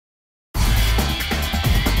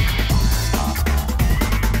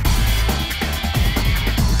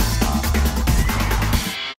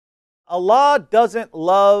Allah doesn't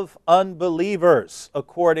love unbelievers,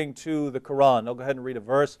 according to the Quran. I'll go ahead and read a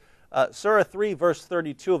verse. Surah 3, verse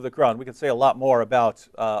 32 of the Quran. We could say a lot more about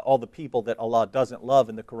all the people that Allah doesn't love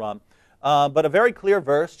in the Quran. But a very clear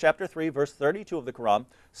verse, chapter 3, verse 32 of the Quran.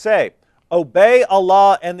 Say, obey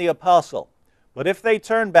Allah and the Apostle. But if they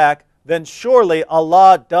turn back, then surely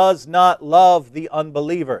Allah does not love the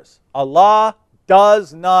unbelievers. Allah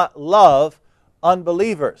does not love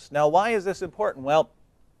unbelievers. Now, why is this important? Well,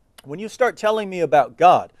 when you start telling me about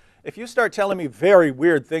God, if you start telling me very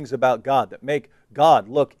weird things about God that make God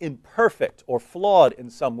look imperfect or flawed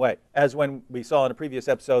in some way, as when we saw in a previous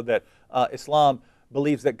episode that Islam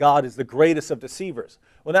believes that God is the greatest of deceivers.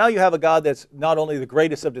 Well, now you have a God that's not only the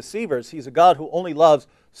greatest of deceivers, he's a God who only loves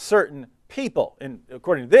certain people. And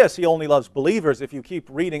according to this, he only loves believers. If you keep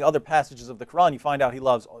reading other passages of the Quran, you find out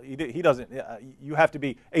he doesn't, you have to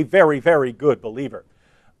be a very, very good believer.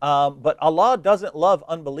 But Allah doesn't love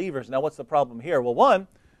unbelievers. Now, what's the problem here? Well, one,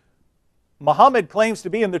 Muhammad claims to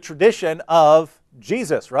be in the tradition of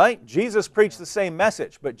Jesus, right? Jesus preached the same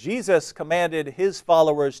message, but Jesus commanded his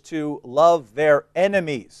followers to love their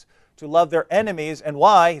enemies. To love their enemies, and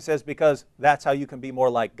why? He says, because that's how you can be more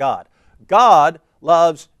like God. God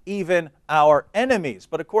loves even our enemies.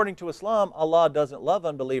 But according to Islam, Allah doesn't love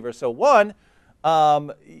unbelievers. So one,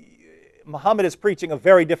 Muhammad is preaching a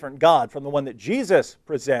very different God from the one that Jesus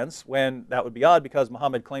presents, when that would be odd because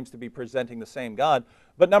Muhammad claims to be presenting the same God.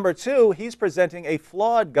 But number two, he's presenting a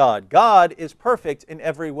flawed God. God is perfect in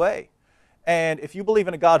every way. And if you believe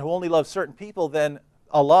in a God who only loves certain people, then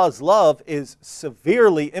Allah's love is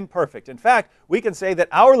severely imperfect. In fact, we can say that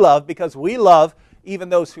our love, because we love even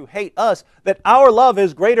those who hate us, that our love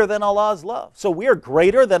is greater than Allah's love. So we are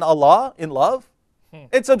greater than Allah in love?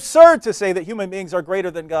 It's absurd to say that human beings are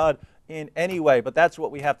greater than God in any way, but that's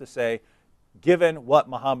what we have to say given what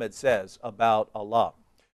Muhammad says about Allah.